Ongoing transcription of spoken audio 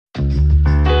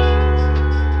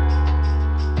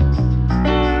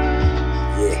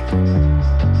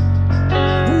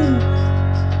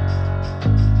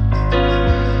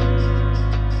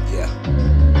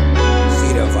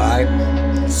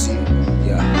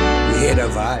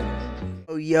vibe.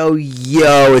 Yo,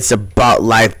 it's About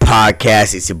Life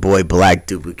Podcast. It's your boy Black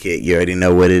Duplicate. You already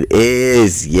know what it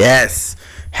is. Yes,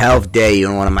 Health Day. You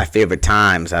know, one of my favorite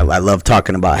times. I love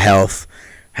talking about health.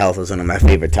 Health is one of my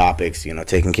favorite topics. You know,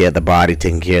 taking care of the body,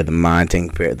 taking care of the mind, taking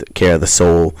care of the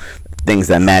soul. Things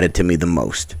that matter to me the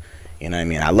most. You know what I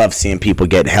mean? I love seeing people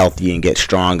get healthy and get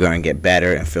stronger and get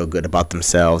better and feel good about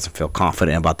themselves and feel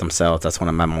confident about themselves. That's one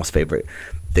of my most favorite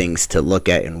things to look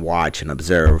at and watch and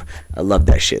observe. I love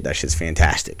that shit. That shit's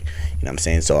fantastic. You know what I'm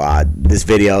saying? So this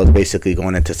video is basically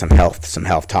going into some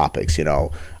health topics. You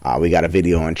know, we got a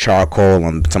video on charcoal,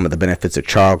 on some of the benefits of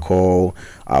charcoal.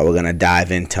 We're gonna dive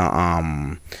into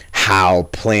how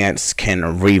plants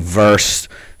can reverse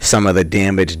some of the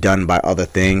damage done by other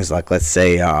things. Like, let's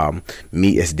say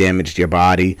meat has damaged your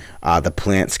body, the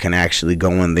plants can actually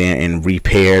go in there and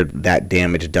repair that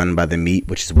damage done by the meat,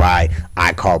 which is why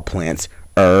I call plants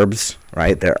herbs,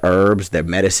 right? They're herbs, they're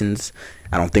medicines.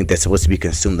 I don't think they're supposed to be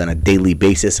consumed on a daily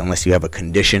basis unless you have a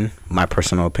condition. My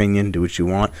personal opinion, do what you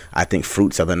want. I think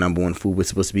fruits are the number one food we're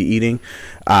supposed to be eating.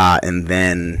 And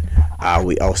then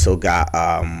we also got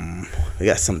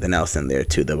something else in there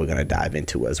too that we're gonna dive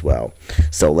into as well.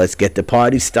 So let's get the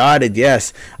party started.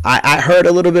 Yes, I heard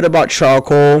a little bit about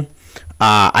charcoal.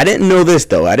 I didn't know this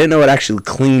though. I didn't know it actually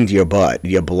cleaned your blood.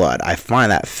 I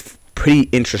find that pretty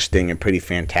interesting and pretty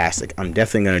fantastic. I'm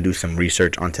definitely going to do some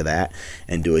research onto that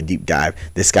and do a deep dive.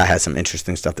 This guy has some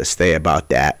interesting stuff to say about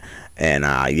that. And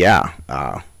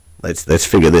let's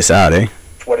figure this out, eh?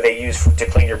 What do they use to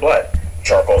clean your blood?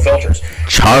 Charcoal filters.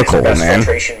 Charcoal, it's the best man.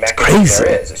 Filtration mechanism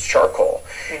there is. It's charcoal.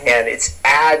 Mm-hmm. And it's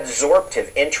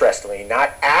adsorptive, interestingly,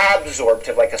 not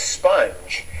absorptive like a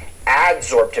sponge.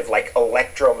 Adsorptive, like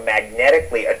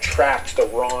electromagnetically attracts the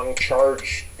wrong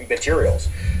charge materials,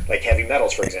 like heavy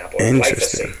metals, for example.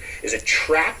 Glyphosate is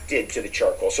attracted to the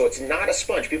charcoal, so it's not a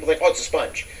sponge. People think, oh, it's a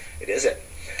sponge. It isn't.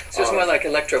 So it's more like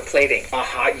electroplating.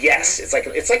 Yes, it's like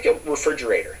a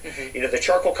refrigerator. Mm-hmm. You know, the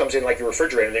charcoal comes in like a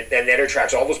refrigerator, and it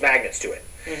attracts all those magnets to it.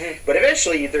 Mm-hmm. But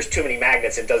eventually, there's too many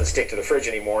magnets, and it doesn't stick to the fridge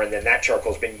anymore, and then that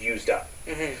charcoal's been used up.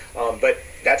 Mm-hmm. But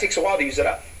that takes a while to use it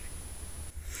up.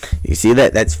 You see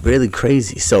that? That's really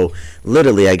crazy. So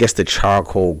literally, I guess the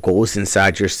charcoal goes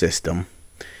inside your system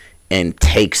and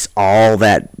takes all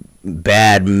that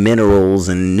bad minerals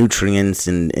and nutrients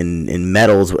and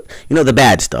metals, you know, the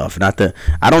bad stuff, not the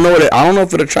I don't know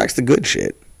if it attracts the good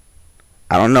shit.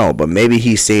 I don't know, but maybe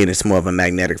he's saying it's more of a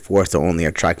magnetic force to only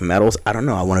attract metals. I don't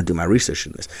know. I want to do my research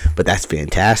in this, but that's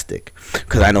fantastic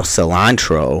because I know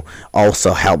cilantro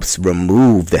also helps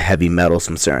remove the heavy metals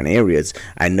from certain areas.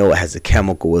 I know it has a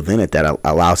chemical within it that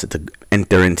allows it to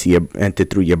enter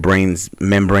through your brain's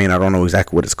membrane. I don't know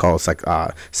exactly what it's called. It's like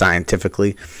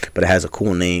scientifically, but it has a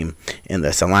cool name. And the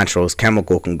cilantro's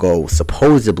chemical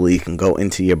supposedly can go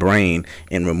into your brain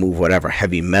and remove whatever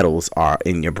heavy metals are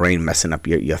in your brain, messing up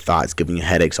your thoughts, giving you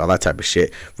headaches, all that type of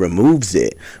shit. Removes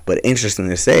it. But interesting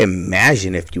to say,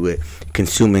 imagine if you were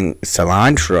consuming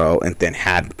cilantro and then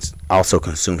had also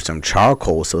consume some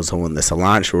charcoal. So when the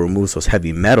cilantro removes those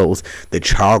heavy metals, the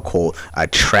charcoal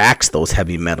attracts those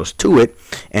heavy metals to it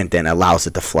and then allows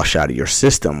it to flush out of your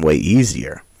system way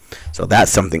easier. So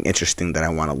that's something interesting that I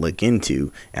want to look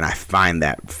into, and I find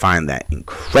that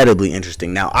incredibly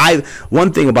interesting. Now,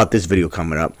 one thing about this video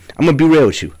coming up, I'm gonna be real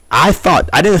with you. I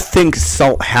didn't think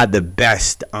salt had the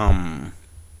best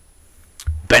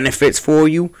benefits for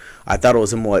you. I thought it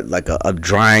was more like a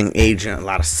drying agent, a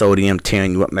lot of sodium,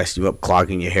 tearing you up, messing you up,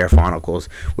 clogging your hair follicles,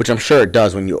 which I'm sure it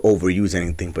does when you overuse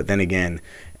anything. But then again,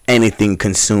 anything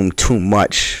consumed too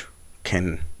much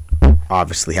can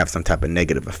obviously have some type of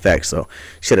negative effect. So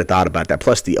should have thought about that.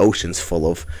 Plus the ocean's full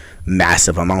of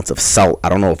massive amounts of salt. I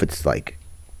don't know if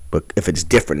it's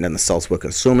different than the salts we're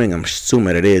consuming. I'm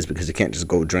assuming it is, because you can't just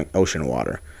go drink ocean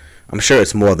water. I'm sure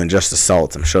it's more than just the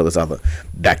salts. I'm sure there's other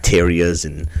bacterias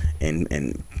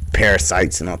and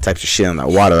parasites and all types of shit in that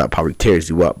water that probably tears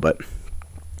you up. But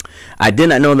I did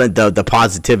not know that the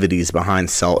positivities behind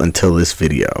salt until this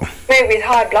video. With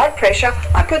high blood pressure,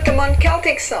 I put them on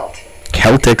Celtic salt.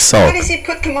 Celtic salt. Why does he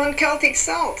put them on Celtic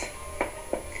salt?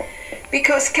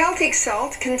 Because Celtic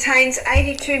salt contains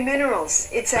 82 minerals.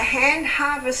 It's a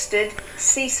hand-harvested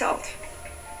sea salt.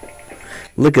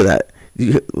 Look at that.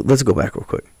 Let's go back real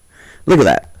quick. Look at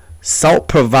that. Salt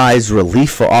provides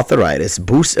relief for arthritis,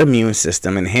 boosts immune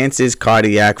system, enhances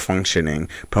cardiac functioning,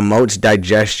 promotes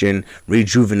digestion,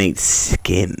 rejuvenates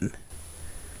skin.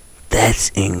 That's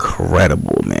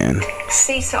incredible, man.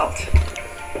 Sea salt.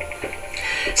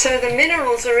 So the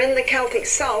minerals are in the Celtic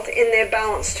salt in their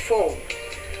balanced form.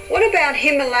 What about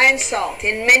Himalayan salt?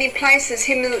 In many places,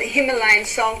 Himalayan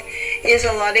salt is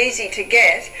a lot easier to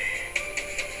get.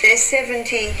 There's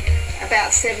 70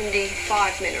 about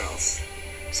 75 minerals.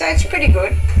 So it's pretty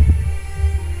good.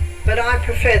 But I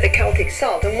prefer the Celtic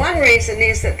salt. And one reason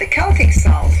is that the Celtic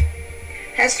salt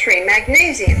has 3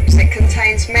 magnesiums. It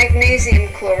contains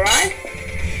magnesium chloride.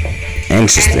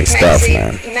 Interesting stuff,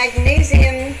 man.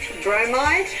 Magnesium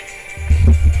bromide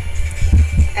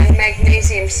and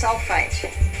magnesium sulfate.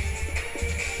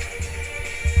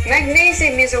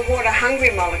 Magnesium is a water-hungry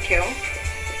molecule,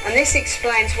 and this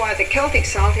explains why the Celtic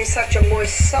salt is such a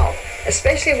moist salt,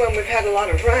 especially when we've had a lot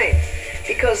of rain,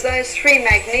 because those 3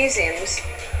 magnesiums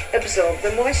absorb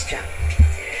the moisture.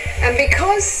 And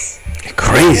because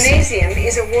magnesium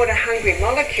is a water-hungry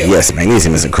molecule, yes,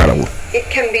 magnesium is incredible. It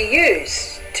can be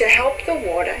used to help the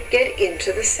water get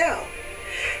into the cell.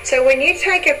 So when you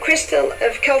take a crystal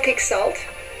of Celtic salt,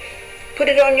 put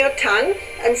it on your tongue,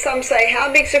 and some say,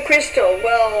 how big's a crystal?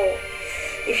 Well,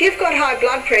 if you've got high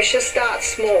blood pressure, start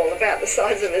small, about the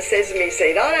size of a sesame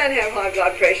seed. I don't have high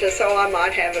blood pressure, so I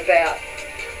might have about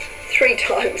 3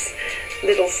 times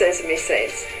little sesame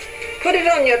seeds. Put it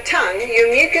on your tongue,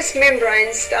 your mucous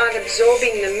membranes start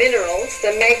absorbing the minerals,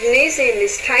 the magnesium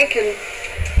is taken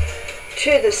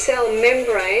to the cell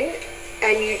membrane,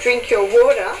 and you drink your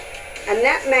water, and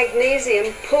that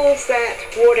magnesium pulls that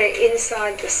water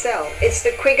inside the cell. It's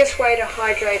the quickest way to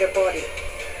hydrate a body.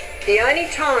 The only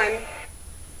time...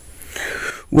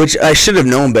 Which I should have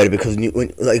known better, because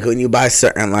when you buy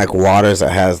certain like waters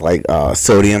that has like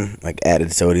sodium, like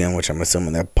added sodium, which I'm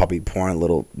assuming they're probably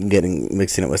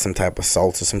mixing it with some type of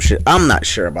salt or some shit. I'm not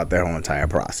sure about their whole entire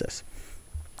process,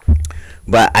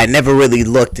 but I never really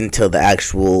looked into the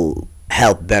actual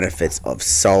health benefits of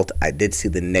salt. I did see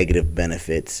the negative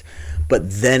benefits, but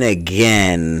then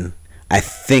again, I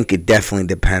think it definitely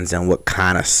depends on what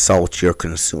kind of salt you're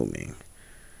consuming.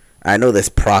 I know this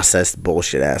processed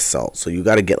bullshit ass salt, so you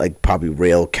got to get like probably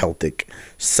real Celtic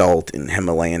salt and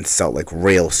Himalayan salt, like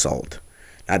real salt,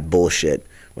 not bullshit.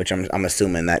 Which I'm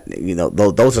assuming that, you know,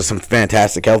 those are some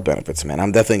fantastic health benefits, man.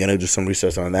 I'm definitely gonna do some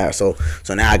research on that. So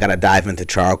now I gotta dive into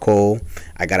charcoal.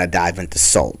 I gotta dive into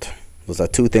salt. Those are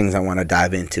 2 things I want to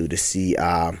dive into to see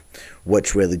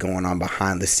what's really going on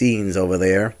behind the scenes over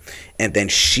there. And then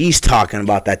she's talking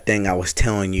about that thing I was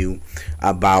telling you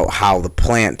about, how the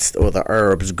plants or the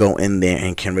herbs go in there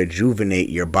and can rejuvenate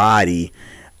your body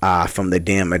from the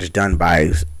damage done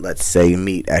by, let's say,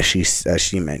 meat, as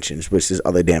she mentions, which is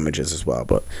other damages as well.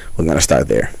 But we're going to start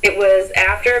there. It was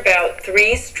after about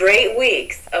 3 straight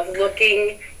weeks of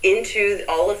looking into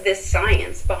all of this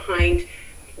science behind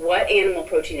what animal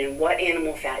protein and what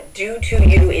animal fat do to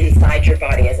you inside your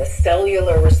body as a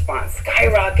cellular response,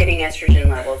 skyrocketing estrogen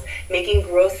levels, making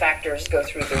growth factors go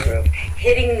through the roof,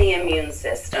 hitting the immune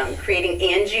system, creating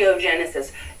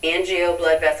angiogenesis,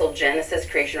 blood vessel genesis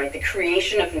creation, right? The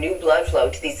creation of new blood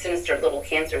flow to these sinister little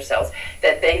cancer cells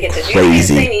that then get the nutrients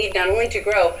they need not only to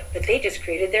grow, but they just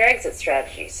created their exit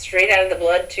strategy straight out of the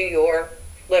blood to your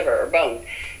liver or bone.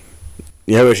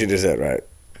 You heard what she just said, right?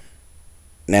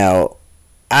 Now,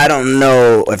 I don't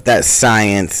know if that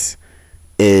science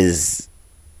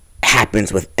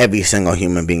happens with every single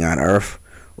human being on Earth,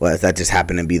 or if that just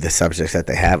happened to be the subjects that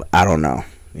they have. I don't know,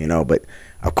 you know, but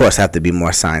of course have to be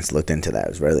more science looked into that. It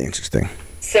was really interesting.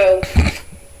 So,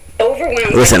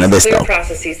 overwhelmed by the clear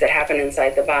processes that happen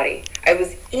inside the body, I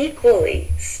was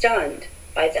equally stunned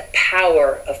by the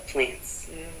power of plants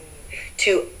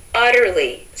to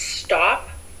utterly stop,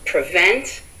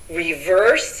 prevent,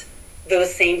 reverse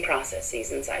those same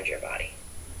processes inside your body.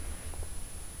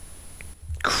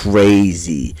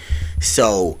 Crazy.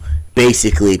 So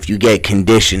basically, if you get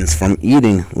conditions from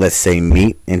eating, let's say,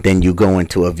 meat, and then you go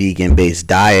into a vegan-based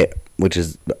diet, which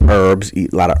is herbs,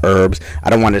 eat a lot of herbs. I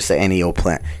don't want to say any old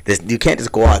plant. You can't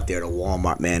just go out there to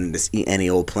Walmart, man, and just eat any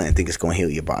old plant and think it's going to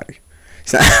heal your body.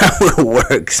 It's not how it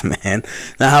works, man.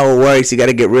 Not how it works. You got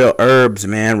to get real herbs,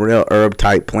 man. Real herb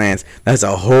type plants. That's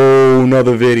a whole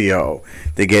nother video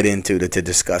to get into to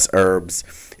discuss herbs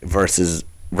versus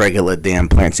regular damn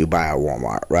plants you buy at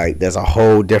Walmart, right? There's a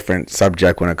whole different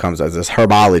subject when it comes to this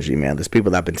herbology, man. There's people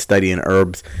that have been studying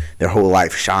herbs their whole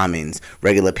life, shamans,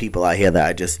 regular people out here that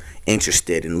are just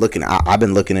interested in looking. I've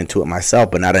been looking into it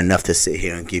myself, but not enough to sit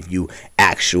here and give you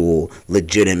actual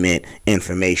legitimate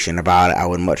information about it. I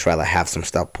would much rather have some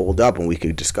stuff pulled up and we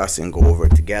could discuss it and go over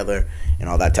it together and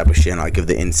all that type of shit, and I'll give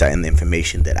the insight and the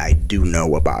information that I do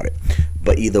know about it.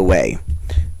 But either way,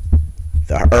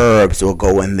 the herbs will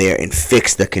go in there and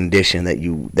fix the condition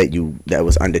that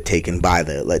was undertaken by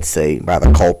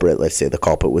the culprit. Let's say the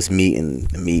culprit was meat, and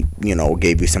the meat, you know,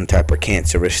 gave you some type of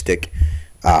canceristic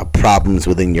problems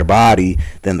within your body.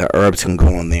 Then the herbs can go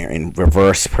in there and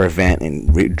reverse, prevent,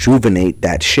 and rejuvenate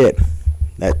that shit,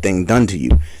 that thing done to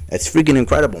you. That's freaking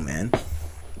incredible, man.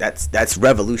 That's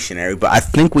revolutionary. But I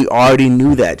think we already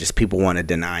knew that. Just people want to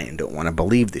deny and don't want to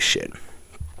believe this shit.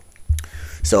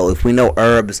 So if we know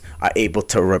herbs are able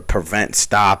to prevent,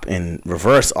 stop, and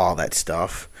reverse all that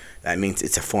stuff, that means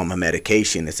it's a form of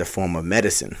medication. It's a form of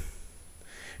medicine.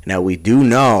 Now, we do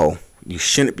know you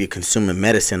shouldn't be consuming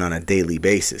medicine on a daily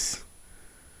basis.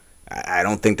 I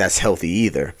don't think that's healthy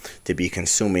either, to be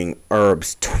consuming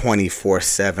herbs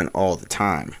 24/7 all the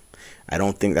time. I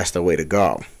don't think that's the way to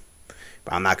go.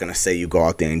 But I'm not going to say you go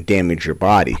out there and damage your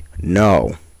body.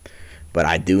 No. But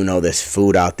I do know there's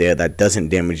food out there that doesn't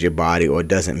damage your body or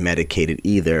doesn't medicate it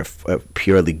either.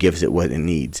 Purely gives it what it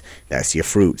needs. That's your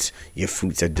fruits. Your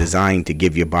fruits are designed to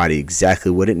give your body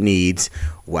exactly what it needs,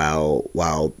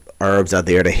 while herbs are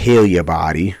there to heal your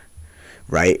body,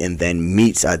 right? And then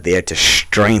meats are there to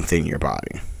strengthen your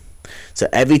body. So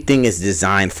everything is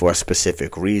designed for a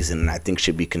specific reason, and I think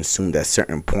should be consumed at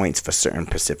certain points for certain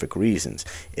specific reasons.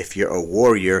 If you're a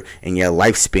warrior and your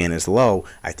lifespan is low,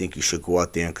 I think you should go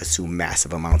out there and consume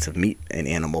massive amounts of meat and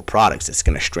animal products. It's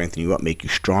going to strengthen you up, make you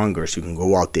stronger, so you can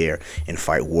go out there and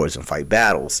fight wars and fight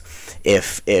battles.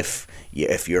 If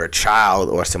you're a child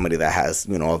or somebody that has,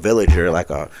 a villager, like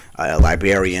a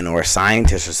librarian or a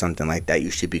scientist or something like that,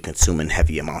 you should be consuming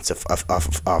heavy amounts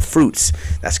of fruits.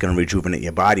 That's going to rejuvenate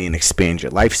your body and expand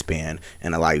your lifespan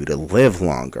and allow you to live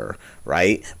longer,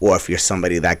 right? Or if you're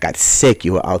somebody that got sick,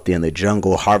 you were out there in the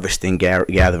jungle harvesting,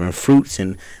 gathering fruits,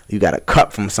 and you got a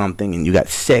cut from something and you got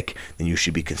sick, then you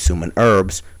should be consuming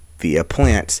herbs via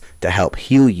plants to help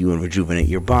heal you and rejuvenate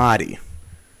your body.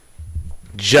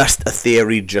 Just a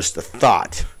theory, just a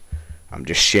thought. I'm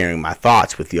just sharing my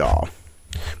thoughts with y'all.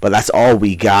 But that's all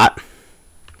we got.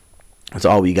 That's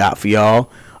all we got for y'all.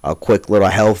 A quick little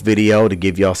health video to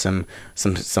give y'all some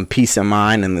peace of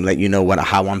mind and let you know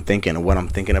how I'm thinking and what I'm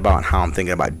thinking about and how I'm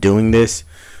thinking about doing this.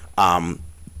 But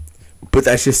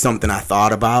that's just something I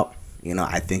thought about.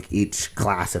 I think each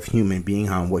class of human being,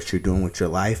 how and what you're doing with your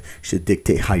life, should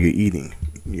dictate how you're eating.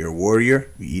 You're a warrior,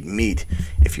 you eat meat.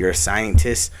 If you're a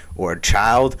scientist or a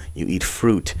child, you eat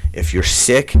fruit. If you're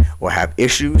sick or have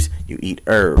issues, you eat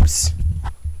herbs.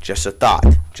 Just a thought,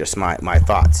 just my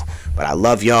thoughts. But I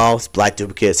love y'all. It's Black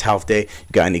Duplicates Health Day.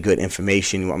 You got any good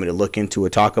information you want me to look into or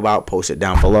talk about, post it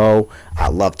down below.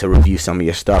 I'd love to review some of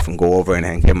your stuff and go over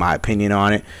and give my opinion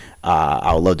on it.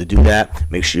 I would love to do that.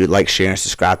 Make sure you like, share, and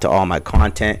subscribe to all my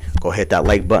content. Go hit that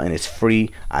like button. It's free.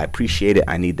 I appreciate it.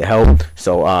 I need the help.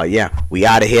 So, yeah, we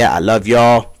out of here. I love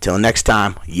y'all. Till next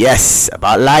time. Yes,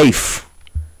 about life.